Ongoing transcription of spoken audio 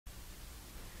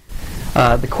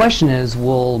The question is,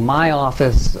 will my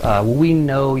office, will we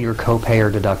know your copay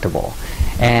or deductible?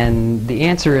 And the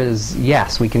answer is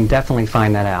yes, we can definitely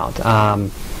find that out.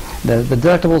 The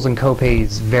deductibles and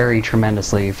copays vary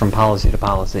tremendously from policy to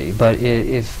policy, but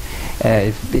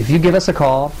if you give us a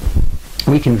call,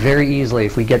 we can very easily,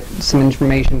 if we get some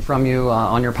information from you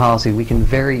on your policy, we can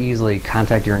very easily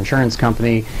contact your insurance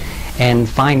company and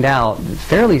find out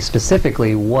fairly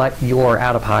specifically what your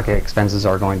out-of-pocket expenses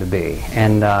are going to be,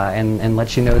 and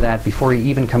let you know that before you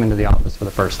even come into the office for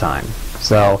the first time.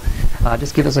 So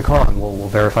just give us a call and we'll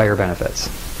verify your benefits.